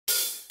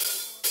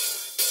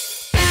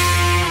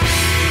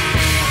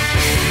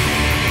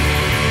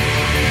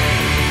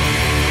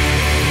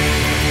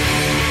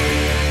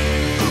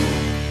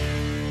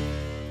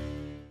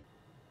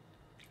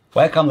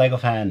Welcome Lego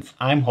fans,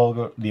 I'm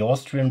Holger, the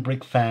Austrian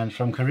brick fan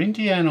from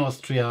Carinthia in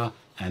Austria,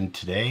 and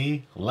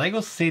today Lego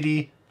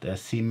City, the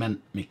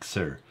cement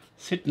mixer.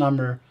 Sit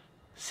number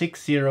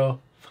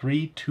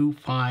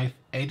 60325,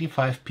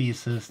 85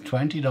 pieces,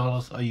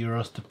 $20 or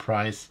euros the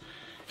price.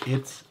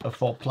 It's a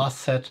 4+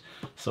 set,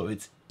 so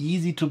it's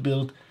easy to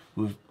build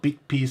with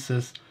big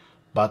pieces,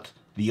 but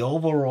the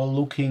overall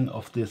looking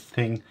of this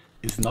thing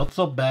is not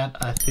so bad,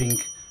 I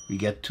think. We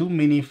get two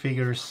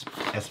minifigures,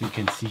 as we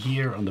can see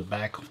here on the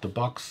back of the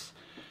box.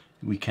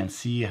 We can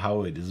see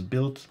how it is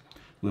built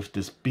with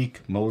this big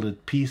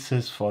molded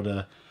pieces for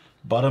the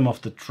bottom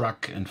of the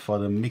truck and for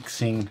the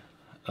mixing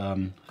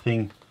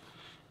thing.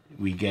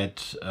 We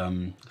get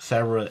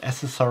several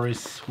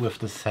accessories with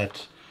the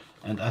set,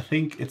 and I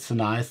think it's a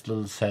nice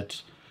little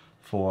set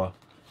for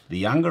the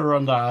younger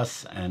under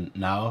us. And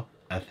now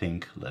I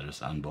think let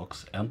us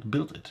unbox and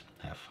build it.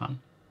 Have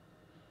fun.